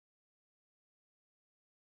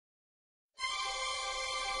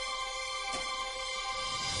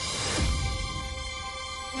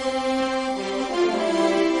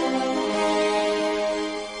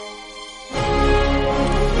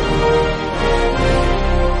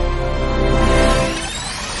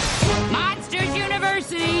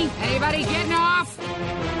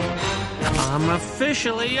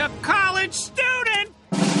actually a college student.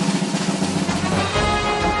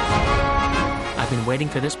 I've been waiting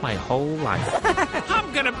for this my whole life.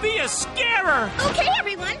 I'm gonna be a scarer. Okay,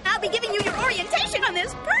 everyone, I'll be giving you your orientation on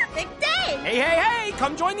this perfect day. Hey,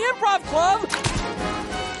 come join the improv club.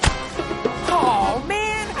 Oh,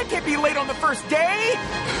 man, I can't be late on the first day.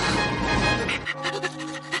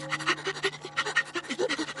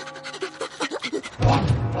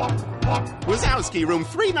 Wazowski, room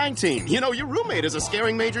 319. You know, your roommate is a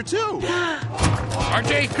scaring major, too.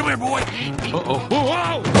 RJ, come here, boy.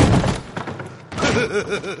 Whoa!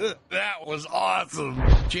 That was awesome.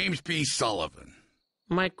 James P. Sullivan.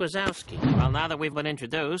 Mike Wazowski. Well, now that we've been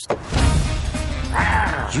introduced,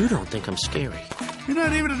 you don't think I'm scary. You're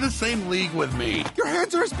not even in the same league with me. Your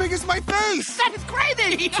hands are as big as my face. That is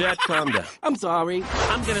crazy. Chet, calm down. I'm sorry.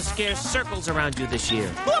 I'm gonna scare circles around you this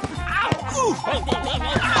year.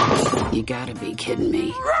 You gotta be kidding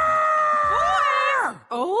me.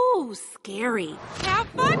 Oh, scary. Have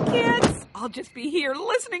fun, kids. I'll just be here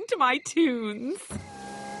listening to my tunes.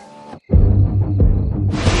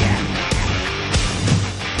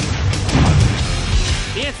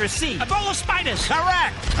 The answer is C. A bowl of spiders.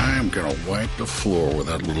 Correct. I'm gonna wipe the floor with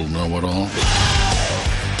that little know-it-all.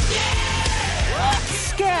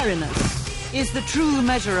 Scariness is the true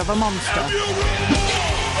measure of a monster.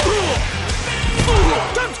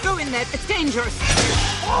 Don't go in there. It's dangerous.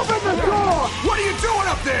 Open the door! What are you doing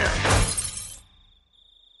up there?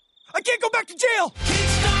 I can't go back to jail.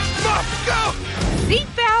 Mom, go!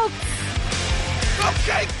 Seatbelts.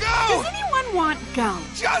 Okay, go! Does anyone want gum?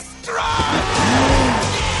 Just drive!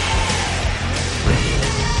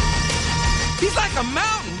 He's like a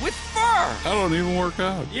mountain with fur. I don't even work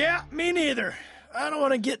out. Yeah, me neither. I don't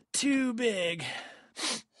want to get too big.